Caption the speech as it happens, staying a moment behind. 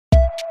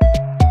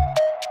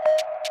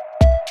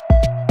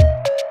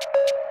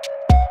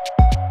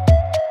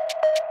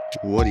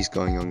What is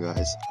going on,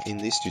 guys? In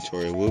this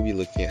tutorial we'll be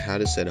looking at how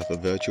to set up a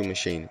virtual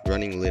machine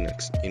running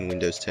Linux in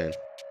Windows 10.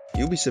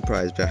 You'll be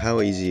surprised by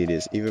how easy it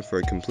is even for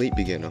a complete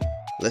beginner.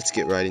 Let's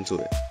get right into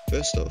it.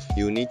 First off,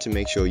 you will need to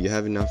make sure you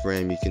have enough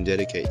RAM you can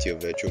dedicate to your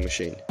virtual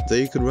machine. Though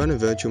you could run a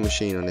virtual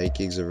machine on 8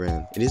 gigs of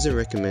RAM, it isn't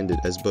recommended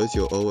as both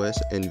your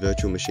OS and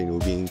virtual machine will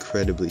be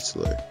incredibly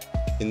slow.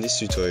 In this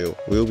tutorial,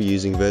 we'll be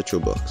using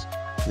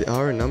VirtualBox. There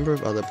are a number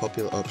of other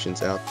popular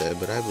options out there,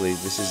 but I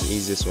believe this is the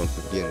easiest one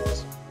for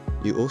beginners.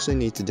 You also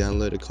need to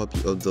download a copy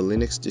of the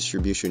Linux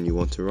distribution you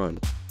want to run.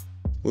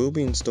 We'll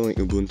be installing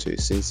Ubuntu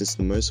since it's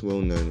the most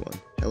well-known one.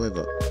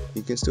 However,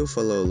 you can still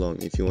follow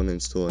along if you want to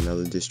install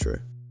another distro.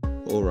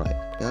 Alright,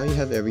 now you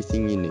have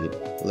everything you need,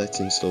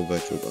 let's install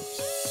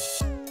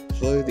VirtualBox.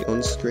 Follow the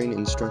on-screen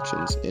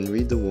instructions and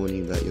read the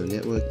warning that your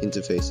network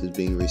interface is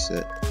being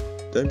reset.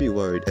 Don't be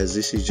worried, as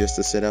this is just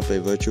to set up a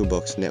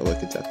VirtualBox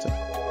network adapter.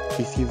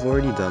 If you've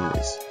already done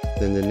this,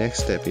 then the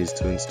next step is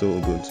to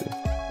install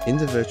Ubuntu. In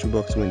the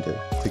VirtualBox window,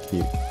 click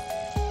New.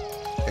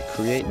 A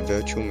Create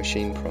Virtual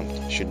Machine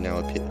prompt should now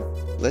appear.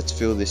 Let's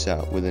fill this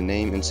out with a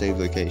name and save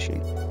location.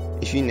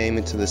 If you name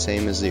it to the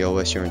same as the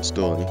OS you're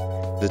installing,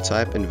 the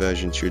type and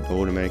version should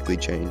automatically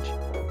change.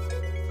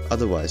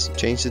 Otherwise,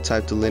 change the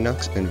type to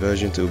Linux and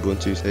version to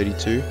Ubuntu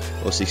 32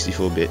 or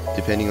 64-bit,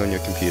 depending on your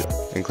computer,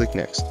 and click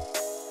Next.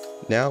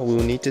 Now we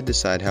will need to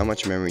decide how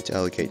much memory to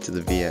allocate to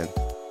the VM.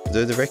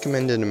 Though the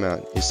recommended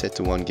amount is set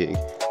to 1 gig,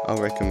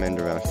 I'll recommend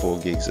around 4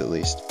 gigs at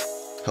least.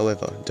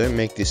 However, don't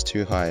make this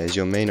too high as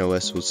your main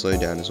OS will slow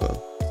down as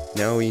well.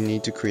 Now we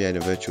need to create a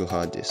virtual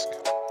hard disk.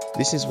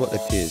 This is what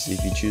appears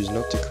if you choose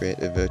not to create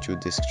a virtual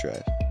disk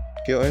drive.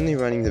 If you're only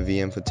running the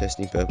VM for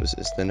testing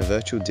purposes, then a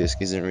virtual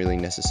disk isn't really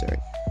necessary,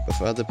 but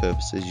for other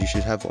purposes you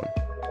should have one.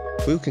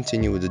 We'll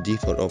continue with the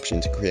default option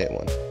to create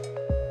one.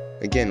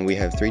 Again, we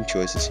have 3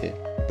 choices here,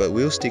 but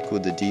we'll stick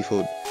with the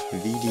default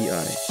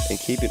VDI and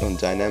keep it on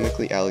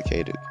dynamically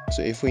allocated,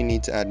 so if we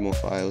need to add more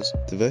files,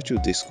 the virtual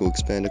disk will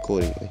expand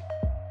accordingly.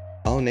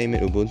 I'll name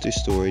it Ubuntu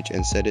Storage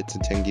and set it to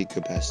 10 gig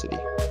capacity.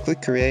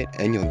 Click Create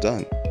and you're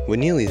done. We're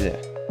nearly there.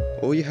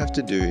 All you have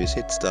to do is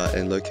hit Start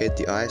and locate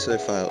the ISO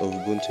file of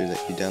Ubuntu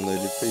that you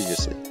downloaded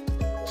previously.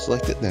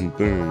 Select it, then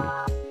boom,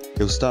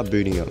 it'll start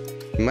booting up.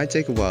 It might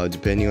take a while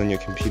depending on your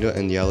computer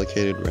and the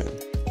allocated RAM.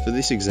 For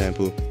this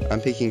example, I'm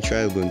picking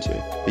Try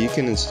Ubuntu, but you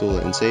can install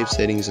it and save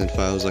settings and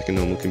files like a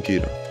normal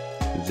computer.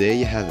 There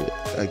you have it,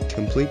 a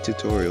complete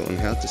tutorial on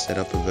how to set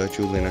up a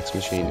virtual Linux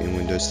machine in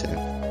Windows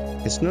 10.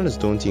 It's not as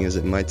daunting as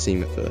it might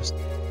seem at first,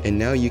 and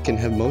now you can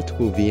have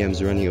multiple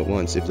VMs running at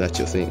once if that's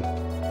your thing.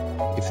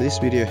 If this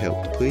video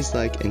helped, please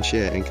like and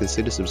share and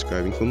consider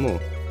subscribing for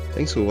more.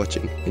 Thanks for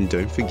watching, and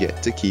don't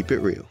forget to keep it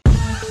real.